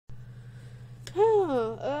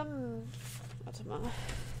Warte mal.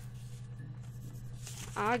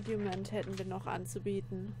 Argument hätten wir noch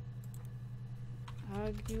anzubieten.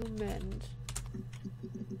 Argument.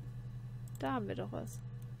 Da haben wir doch was.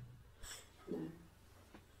 No.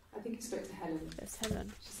 I think he spoke to Helen. Wer ist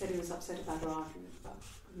Helen? She said he was upset about our argument, but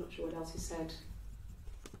I'm not sure what else he said.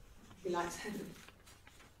 He likes Helen.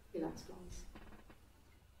 He likes blondes.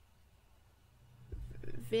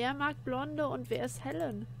 Wer mag Blonde und wer ist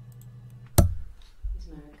Helen? He's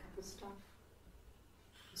married couple stuff.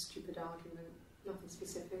 A stupid argument. Nothing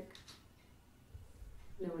specific.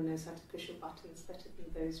 No one knows how to push your buttons better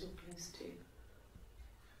than those you're close to.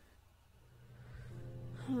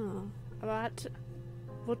 Aber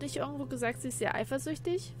wurde nicht irgendwo gesagt, sie ist sehr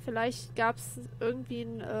eifersüchtig? Vielleicht gab es irgendwie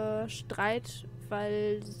einen Streit,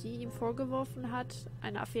 weil sie ihm vorgeworfen hat,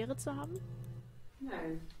 eine Affäre zu haben? No.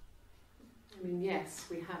 I mean, yes,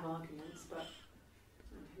 we have arguments, but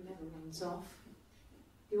he never runs off.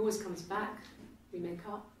 He always comes back. We make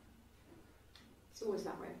up. It's always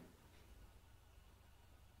that way.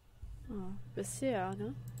 Bisher,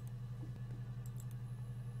 ne?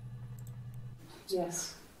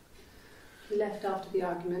 Yes. He left after the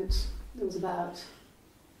argument. It was about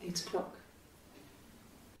 8 o'clock.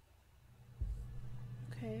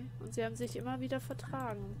 Okay. Und sie haben sich immer wieder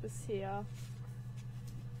vertragen bisher.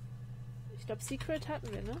 Ich glaube, Secret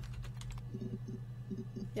hatten wir, ne?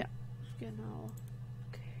 Ja, genau.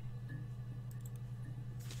 Okay.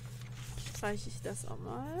 Streiche ich das auch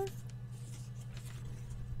mal.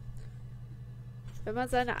 Wenn man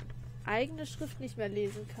seine eigene Schrift nicht mehr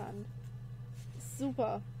lesen kann. Ist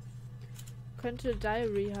super. Könnte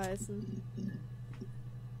Diary heißen.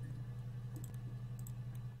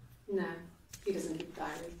 No, he doesn't keep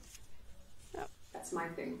diary. Yeah. That's my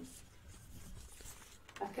thing.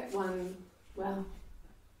 I've kept one, well,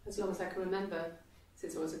 as long as I can remember,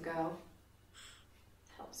 since I was a girl.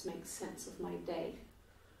 It helps make sense of my day.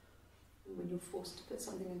 And when you're forced to put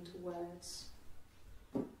something into words,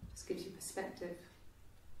 it just gives you perspective.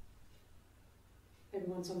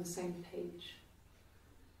 Everyone's on the same page.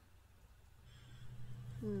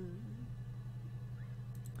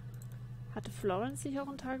 Hatte Florence sich auch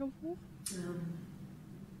ein Tagebuch?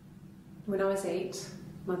 When I was 8,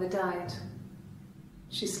 Mother died.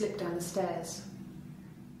 She slipped down the stairs.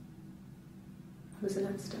 It was an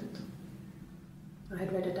accident. I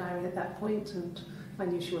had read a diary at that point and I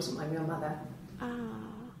knew she wasn't my real mother.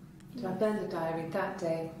 So I burned the diary that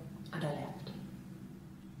day and I left.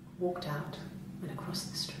 Walked out and across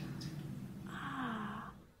the street.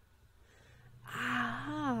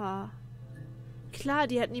 Klar,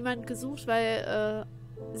 die hat niemand gesucht, weil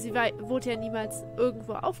sie wurde ja niemals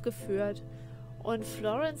irgendwo aufgeführt. Und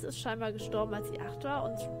Florence ist scheinbar gestorben, als sie 8 war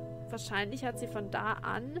und wahrscheinlich hat sie von da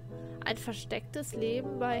an ein verstecktes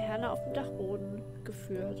Leben bei Hannah auf dem Dachboden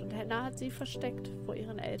geführt. Und Hannah hat sie versteckt vor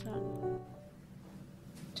ihren Eltern.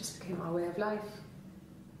 It just became our way of life.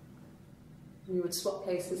 We would swap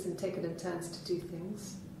places and take it in turns to do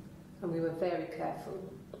things. And we were very careful.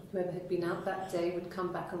 Whoever had been out that day would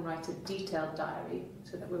come back and write a detailed diary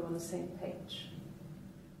so that we were on the same page.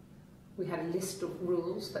 We had a list of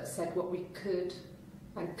rules that said what we could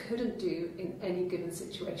and couldn't do in any given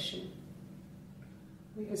situation.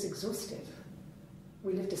 It was exhaustive.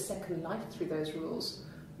 We lived a second life through those rules.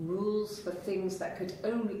 Rules for things that could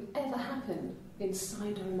only ever happen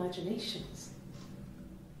inside our imaginations.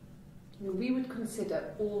 We would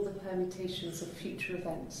consider all the permutations of future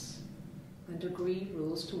events and agree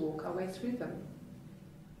rules to walk our way through them.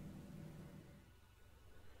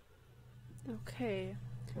 Okay.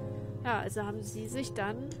 Ja, also haben sie sich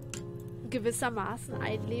dann gewissermaßen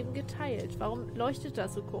ein Leben geteilt. Warum leuchtet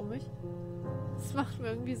das so komisch? Das macht mir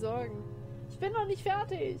irgendwie Sorgen. Ich bin noch nicht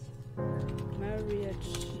fertig.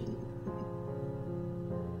 Marriage.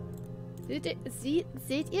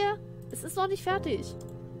 Seht ihr? Es ist noch nicht fertig.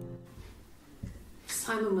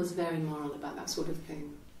 Simon was very moral about that sort of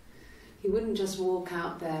thing. He wouldn't just walk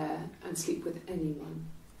out there and sleep with anyone.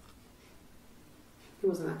 He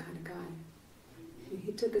wasn't that kind of guy.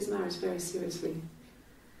 He took his marriage very seriously.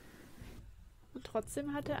 Und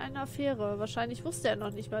trotzdem hat er eine Affäre. Wahrscheinlich wusste er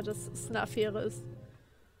noch nicht mal, dass es eine Affäre ist.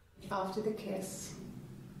 After the kiss,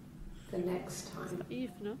 the next time, Das war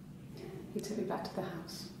Eve, ne? he took me back to the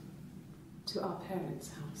house, to our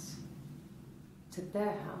parents' house, to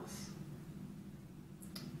their house.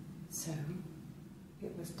 So,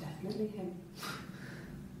 it was definitely him.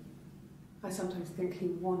 I sometimes think he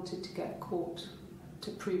wanted to get caught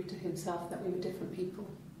to prove to himself that we were different people.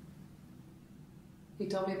 He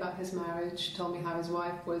told me about his marriage, told me how his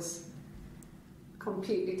wife was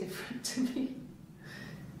completely different to me.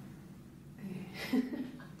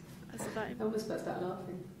 Also I almost burst out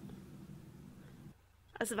laughing.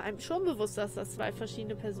 Also war ihm schon bewusst, dass das zwei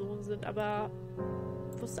verschiedene Personen sind, aber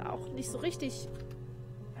wusste auch nicht so richtig.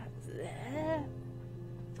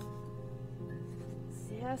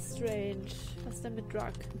 Sehr strange. Was denn mit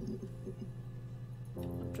Drug?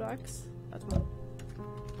 Und Drugs? Warte mal.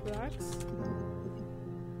 Drugs?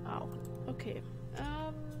 Auch. Okay.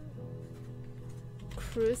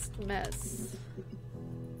 Christmas.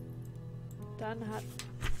 Dann hatten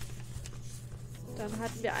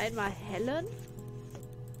wir einmal Helen.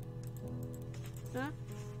 Na?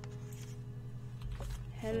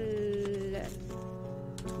 Helen.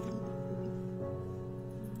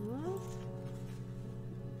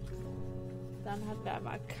 Dann hatten wir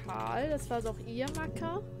einmal Karl. Das war doch ihr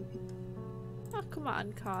Macker. Ach, guck mal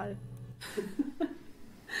an, Karl.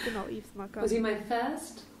 Genau, Eves Macker. Was he my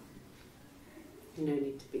first? No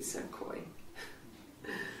need to be so coy.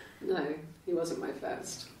 No, he wasn't my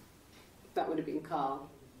first. That would have been Carl.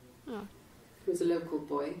 Oh. He was a local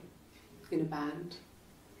boy in a band.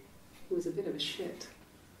 He was a bit of a shit.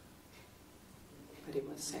 But he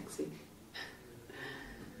was sexy.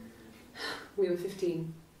 We were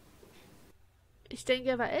 15. Ich denke,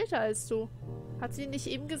 er war älter als du. Hat sie nicht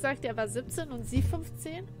eben gesagt, er war 17 und sie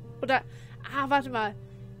 15? Oder, warte mal.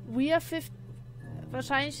 We are 15.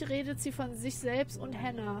 Wahrscheinlich redet sie von sich selbst und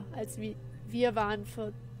Hannah, als wir waren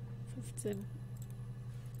für 15.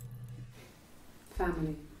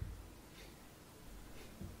 Family.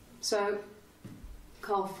 So,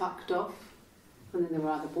 Carl fucked off, and then there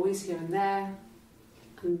were other boys here and there,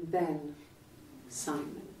 and then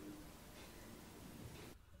Simon.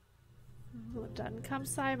 Und dann kam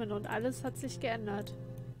Simon und alles hat sich geändert.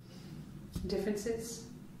 The difference is,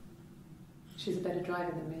 she's a better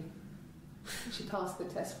driver than me. She passed the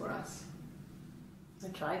test for us. I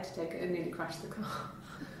tried to take it and nearly crashed the car.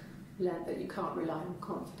 Learned that you can't rely on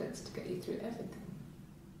confidence to get you through everything.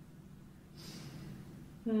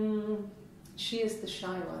 She is the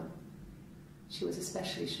shy one. She was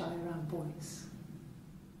especially shy around boys.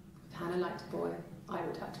 If Hannah liked a boy, I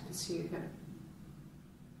would have to pursue him.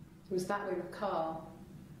 It was that way with Carl.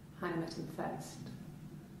 Hannah met him first.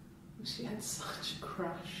 She had such a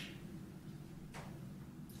crush.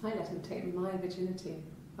 I let him take my virginity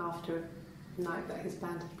after a night that his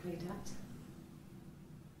band had played at.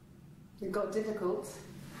 It got difficult.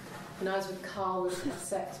 When I was with Carl, we would have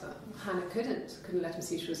sex, but Hannah couldn't let him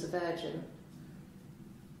see she was a virgin.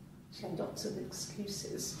 She had lots of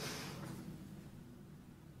excuses.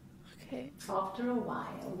 Okay. After a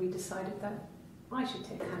while, we decided that I should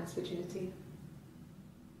take Hannah's virginity.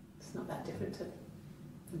 It's not that different to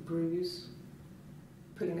a bruise,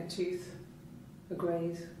 pulling a tooth, a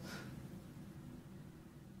graze.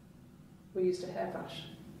 We used a hairbrush.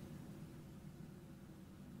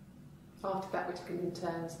 After that, we took it in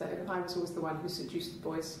turns, though. I was always the one who seduced the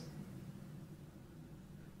boys.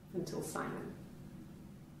 Until Simon.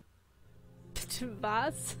 Bitte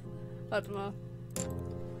was? Warte mal.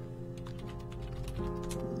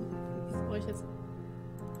 Was brauche ich jetzt?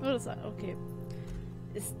 Nur das. Okay.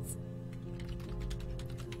 Ist.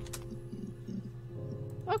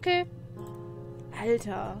 Okay.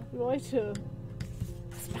 Alter, Leute.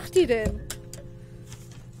 Was macht die denn?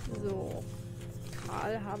 So.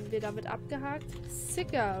 Karl haben wir damit abgehakt.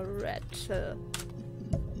 Zigarette.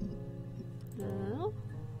 Ja.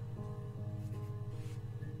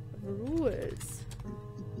 Rules.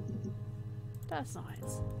 Da ist noch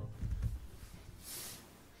eins.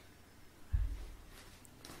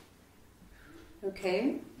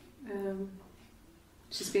 Okay.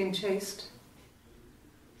 She's being chased.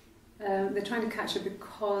 They're trying to catch her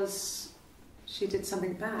because she did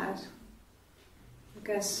something bad. I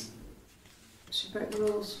guess she broke the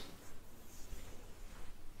rules.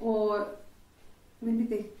 Or maybe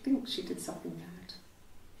they think she did something bad.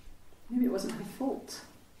 Maybe it wasn't her fault.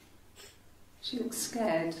 She looks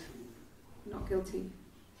scared, not guilty.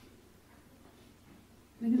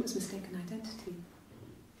 Maybe it was mistaken identity.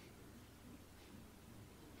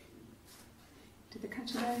 Did they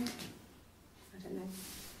catch her there? I don't know.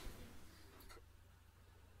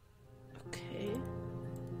 Okay.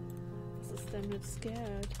 Was ist denn mit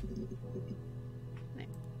scared? Nee.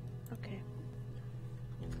 Okay.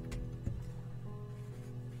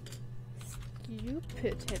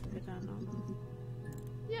 Stupid hätten wir da noch.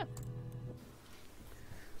 Ja. I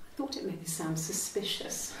thought it made me sound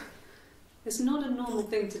suspicious. It's not a normal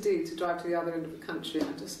thing to do, to drive to the other end of the country. I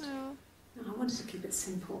wanted to keep it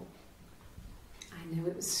simple. I know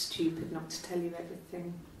it was stupid not to tell you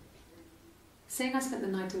everything. Saying I spent the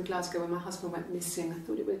night in Glasgow when my husband went missing, I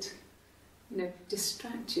thought it would,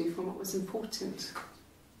 distract you from what was important.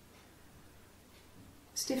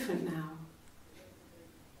 It's different now.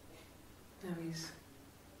 Now he's...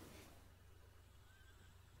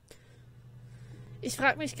 Ich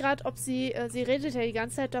frage mich gerade, ob sie redet ja die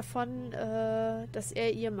ganze Zeit davon, dass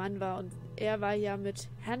er ihr Mann war und er war ja mit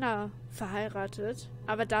Hannah verheiratet.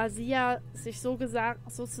 Aber da sie ja sich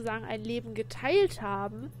sozusagen ein Leben geteilt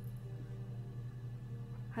haben,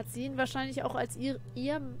 hat sie ihn wahrscheinlich auch als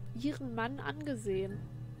ihren Mann angesehen.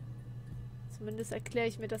 Zumindest erkläre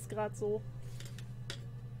ich mir das gerade so.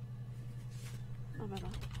 Aber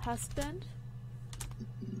noch Husband.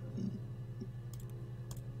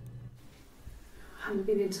 I haven't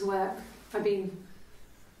been into work. I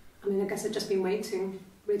guess I've just been waiting,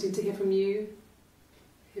 waiting to hear from you,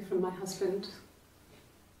 hear from my husband.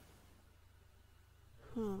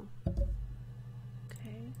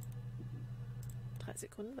 Okay. 3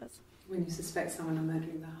 Sekunden, was? When you suspect someone of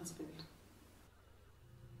murdering their husband.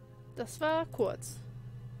 Das war kurz.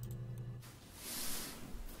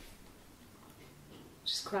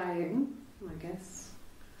 She's crying, I guess.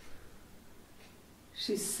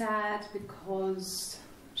 She's sad because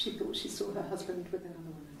she thought she saw her husband with another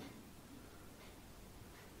woman.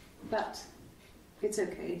 But it's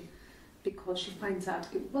okay, because she finds out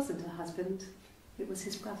it wasn't her husband, it was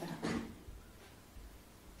his brother.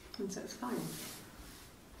 And so it's fine.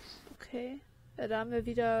 Okay. Ja, da haben wir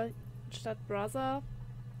wieder statt Brother,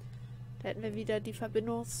 da hätten wir wieder die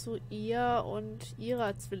Verbindung zu ihr und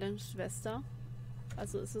ihrer Zwillingsschwester.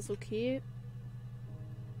 Also ist es okay.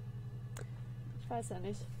 Ich weiß ja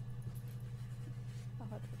nicht. Ach,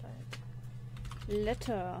 was wird da jetzt?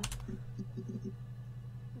 Letter.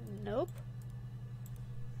 Nope.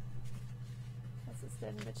 Was ist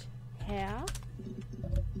denn mit Hair?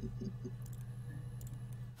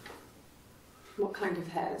 What kind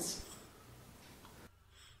of hairs?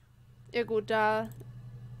 Ja gut, da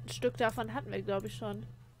ein Stück davon hatten wir, glaube ich, schon.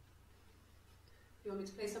 You want me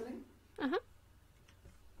to play something? Aha.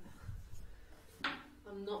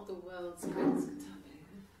 I'm not the world's greatest guitar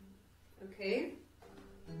player. Okay?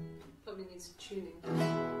 Probably needs tuning. No.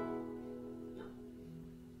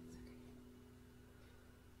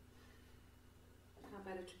 It's okay. How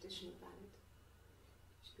about a traditional ballad?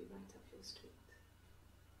 Should be right up your street.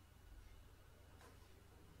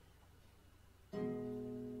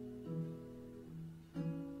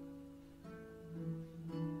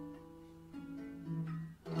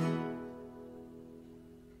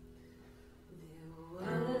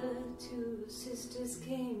 Sisters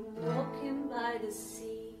came walking by the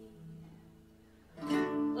sea.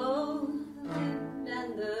 Oh, the wind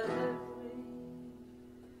and the rain.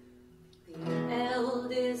 The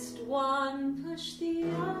eldest one pushed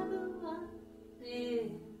the other one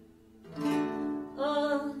in.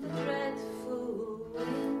 Oh, the dreadful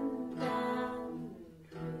wind and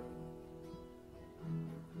rain.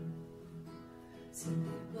 See,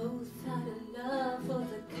 they both had a love for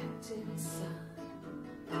the captain's son.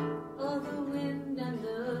 Oh, the wind and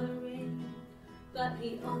the rain, but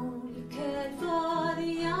he only cared for the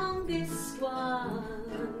youngest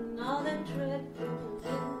one. Oh, the dreadful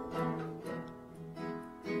wind.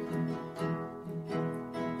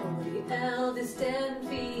 Oh, the eldest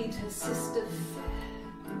envied her sister fair.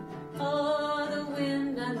 Oh, the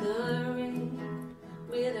wind and the rain,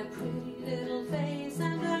 with a pretty little face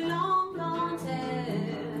and her long blonde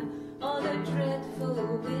hair. Oh, the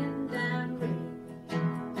dreadful wind and rain.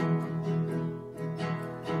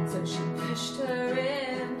 So she pushed her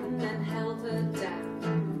in and held her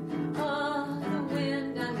down. Oh, the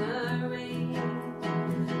wind and the rain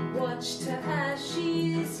watched her as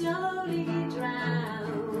she slowly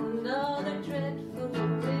drowned. Oh, the dreadful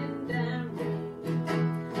wind and rain.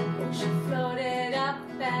 Oh, she floated up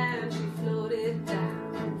and she floated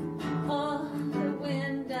down. Oh, the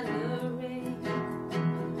wind and the rain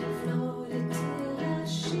floated till a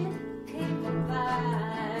ship came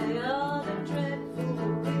by. Oh, the dreadful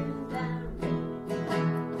wind and rain.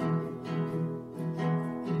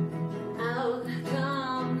 Out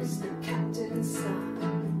comes the captain's son.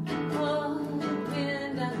 Oh, the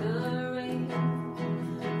wind and the rain.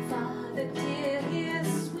 Father dear, here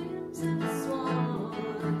swims and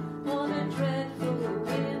swan. Oh, the dreadful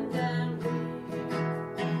wind and rain.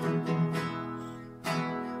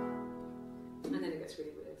 And then it gets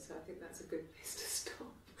really weird, so I think that's a good place to stop.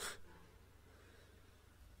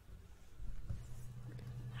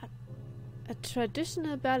 A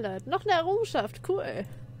traditional ballad. Noch eine Errungenschaft, cool.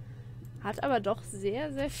 Hat aber doch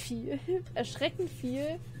sehr, sehr viel, erschreckend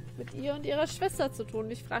viel mit ihr und ihrer Schwester zu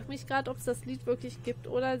tun. Ich frage mich gerade, ob es das Lied wirklich gibt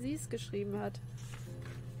oder sie es geschrieben hat.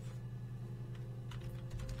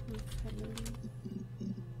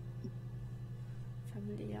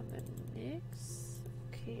 Family haben wir nix.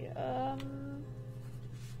 Okay,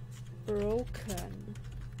 broken.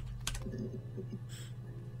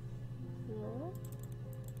 So.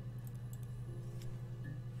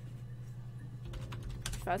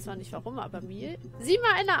 Ich weiß noch nicht warum, aber mir... Sieh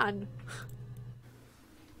mal einer an!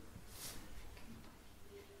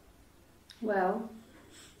 Well,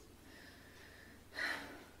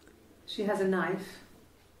 she has a knife.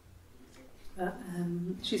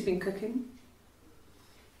 She's been cooking,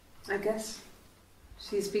 I guess.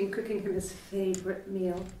 She's been cooking him his favourite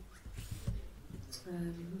meal.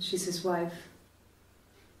 She's his wife.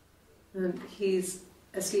 And he's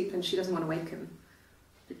asleep and she doesn't want to wake him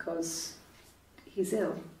because he's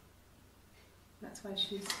ill. That's why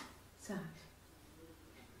she's sad.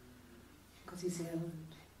 Because he's ill and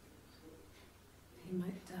he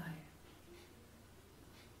might die.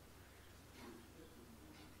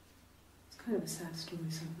 It's kind of a sad story,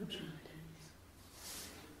 so I'm not sure how it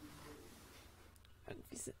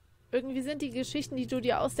ends. Irgendwie sind die Geschichten, die du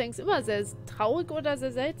dir ausdenkst, immer sehr traurig oder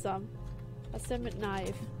sehr seltsam. Was ist denn mit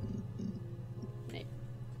Knife? Nee.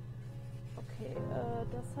 Okay,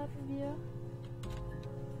 das hatten wir.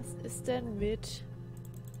 Was ist denn mit...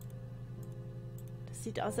 Das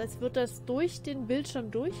sieht aus, als würde das durch den Bildschirm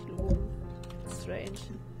durchloben. Strange.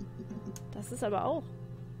 Das ist aber auch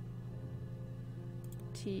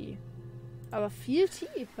Tee. Aber viel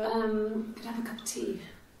Tee. Could I have a cup of tea?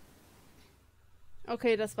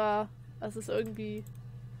 Okay, das ist irgendwie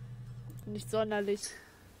nicht sonderlich.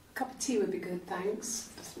 A cup of tea would be good,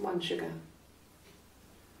 thanks. Just 1 sugar.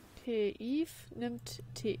 Okay, Eve nimmt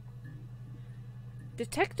Tee.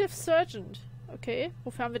 Detective Sergeant. Okay,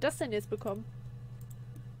 wofür haben wir das denn jetzt bekommen?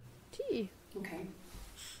 Tee. Okay.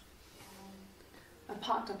 I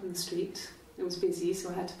parked up in the street. It was busy, so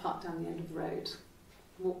I had to park down the end of the road.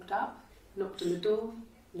 Walked up, knocked on the door,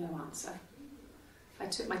 no answer. I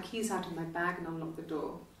took my keys out of my bag and unlocked the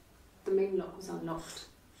door. The main lock was unlocked.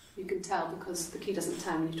 You can tell because the key doesn't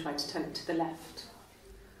turn when you try to turn it to the left.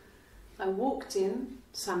 I walked in.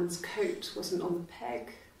 Simon's coat wasn't on the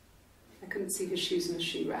peg. I couldn't see his shoes in the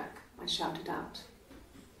shoe rack. I shouted out.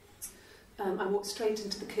 I walked straight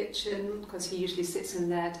into the kitchen because he usually sits in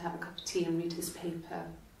there to have a cup of tea and read his paper,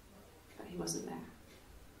 but he wasn't there.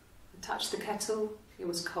 I touched the kettle, it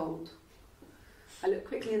was cold. I looked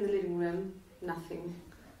quickly in the living room, nothing.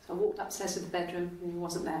 So I walked upstairs to the bedroom and he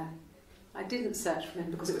wasn't there. I didn't search for him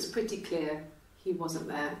because it was pretty clear he wasn't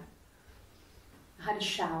there. I had a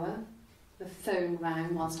shower. The phone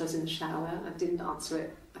rang whilst I was in the shower. I didn't answer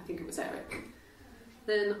it. I think it was Eric.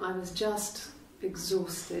 Then I was just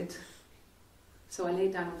exhausted. So I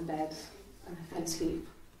lay down on the bed and I fell asleep,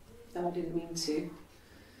 though I didn't mean to.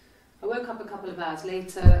 I woke up a couple of hours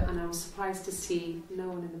later and I was surprised to see no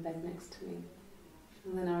one in the bed next to me.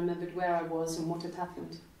 And then I remembered where I was and what had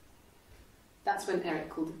happened. That's when Eric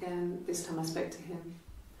called again. This time I spoke to him.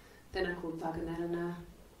 Then I called Doug and Eleanor.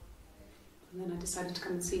 And then I decided to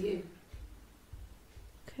come and see you.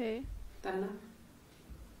 Okay. That enough?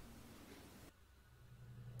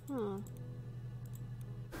 Huh.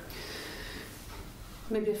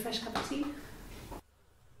 Maybe a fresh cup of tea?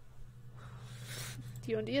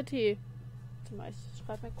 Die und ihr Tee. Warte mal, ich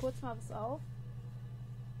schreibe mir kurz mal was auf.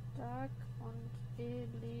 Doug und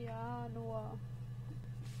Eleanor.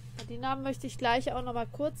 Die Namen möchte ich gleich auch noch mal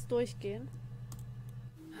kurz durchgehen.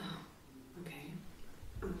 Okay.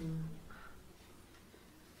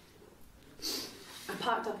 I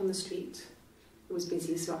parked up on the street. It was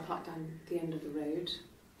busy, so I parked down at the end of the road.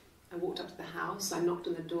 I walked up to the house. I knocked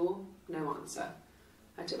on the door. No answer.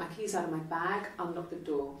 I took my keys out of my bag, unlocked the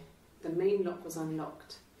door. The main lock was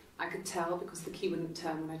unlocked. I could tell because the key wouldn't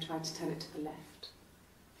turn when I tried to turn it to the left.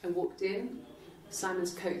 I walked in.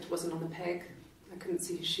 Simon's coat wasn't on the peg. I couldn't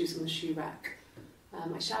see his shoes on the shoe rack.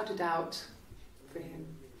 I shouted out for him.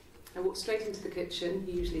 I walked straight into the kitchen.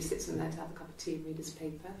 He usually sits in there to have a cup of tea and read his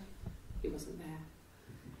paper. He wasn't there.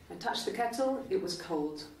 I touched the kettle. It was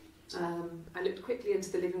cold. I looked quickly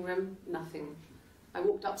into the living room. Nothing. I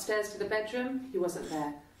walked upstairs to the bedroom. He wasn't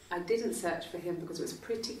there. I didn't search for him because it was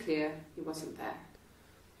pretty clear he wasn't there.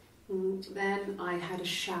 Then I had a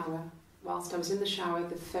shower. Whilst I was in the shower,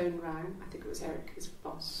 the phone rang. I think it was Eric, his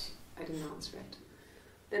boss. I didn't answer it.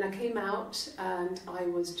 Then I came out and I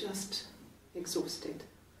was just exhausted.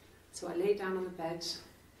 So I lay down on the bed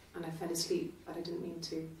and I fell asleep, but I didn't mean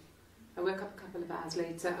to. I woke up a couple of hours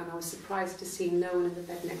later and I was surprised to see no one in the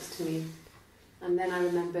bed next to me. And then I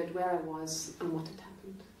remembered where I was and what had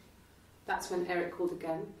happened. That's when Eric called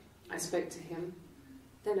again. I spoke to him.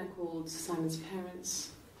 Then I called Simon's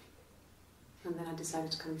parents. And then I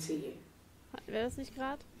decided to come and see you. Hatten wir das nicht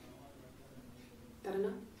gerade? That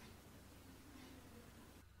enough?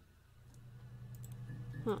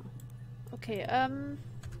 Huh. Okay,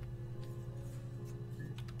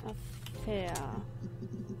 Affair.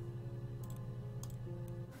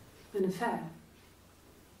 An affair?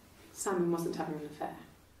 Simon wasn't having an affair.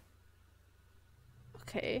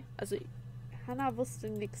 Okay, also Hannah wusste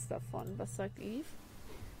nichts davon. Was sagt Eve?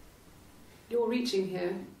 You're reaching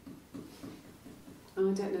here. Oh,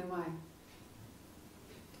 I don't know why.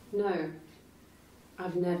 No,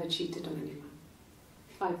 I've never cheated on anyone.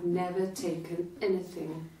 I've never taken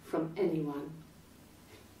anything from anyone.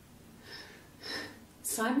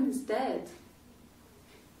 Simon is dead.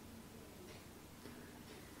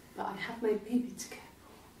 But I have my baby to care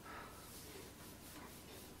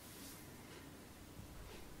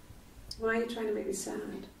for. Why are you trying to make me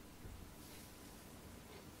sad?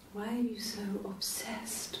 Why are you so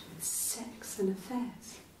obsessed with sex and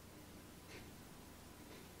affairs?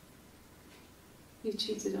 You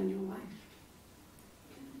cheated on your wife.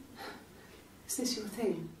 Is this your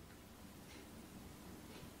thing?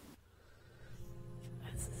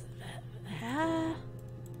 Hä?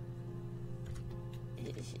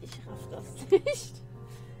 Ich raff das nicht.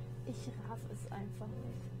 Ich raff es einfach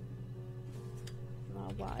nicht.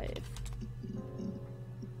 My wife.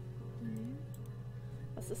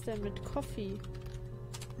 Was ist denn mit Coffee?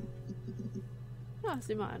 Ah,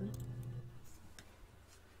 sieh mal an.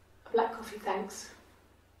 Black coffee, thanks.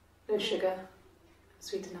 No sugar.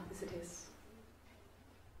 Sweet enough as it is.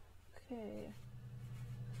 Okay.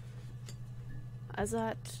 Also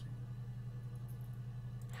hat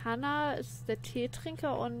Hannah ist der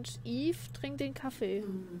Teetrinker und Eve trinkt den Kaffee.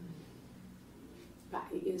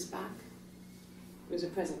 About 8 years back. It was a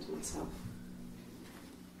present to myself.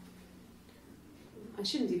 I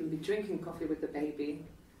shouldn't even be drinking coffee with the baby.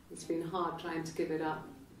 It's been hard trying to give it up.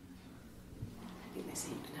 I think they say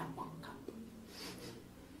you can have 1 cup.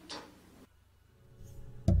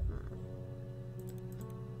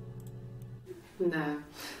 No.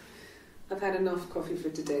 I've had enough coffee for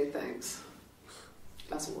today, thanks.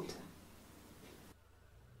 Glass of water.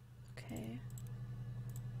 Okay.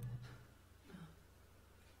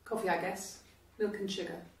 Coffee, I guess. Milk and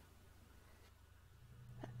sugar.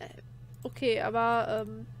 Okay, aber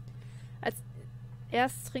als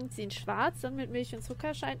erst trinkt sie ihn schwarz, dann mit Milch und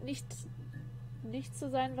Zucker scheint nicht zu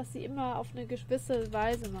sein, was sie immer auf eine gewisse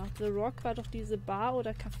Weise macht. The Rock war doch diese Bar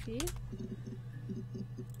oder Café.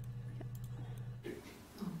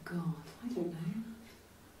 Oh God, I don't know.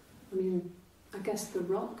 I mean, I guess The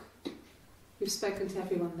Rock. You've spoken to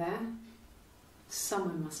everyone there.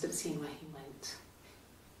 Someone must have seen where he went.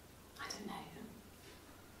 I don't know.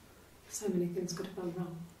 So many things could have gone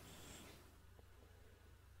wrong.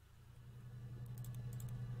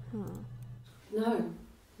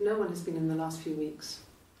 No one has been in the last few weeks.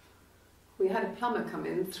 We had a plumber come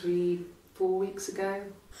in 3-4 weeks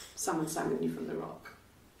ago. Someone summoned you from The Rock.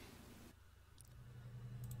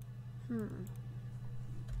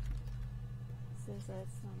 Sehr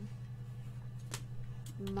seltsam.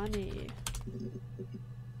 Money.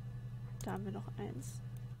 Da haben wir noch eins.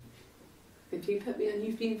 If you put me on,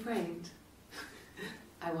 you've been framed.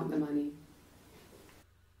 I want the money.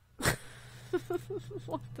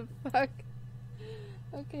 What the fuck?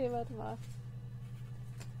 Okay, warte mal.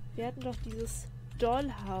 Wir hatten doch dieses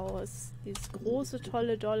Dollhaus. Dieses große,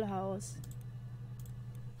 tolle Dollhaus.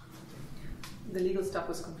 The legal stuff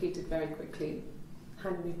was completed very quickly.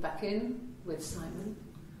 Hannah moved back in with Simon.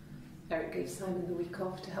 Eric gave Simon the week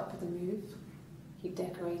off to help with the move. He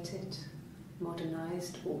decorated,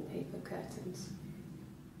 modernised wallpaper curtains.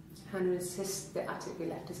 Hannah insists the attic be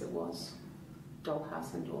left as it was.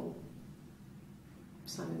 Dollhouse and all.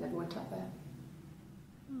 Simon never went up there.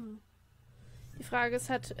 Die Frage ist,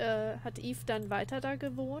 hat Eve dann weiter da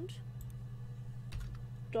gewohnt?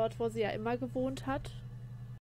 Dort, wo sie ja immer gewohnt hat?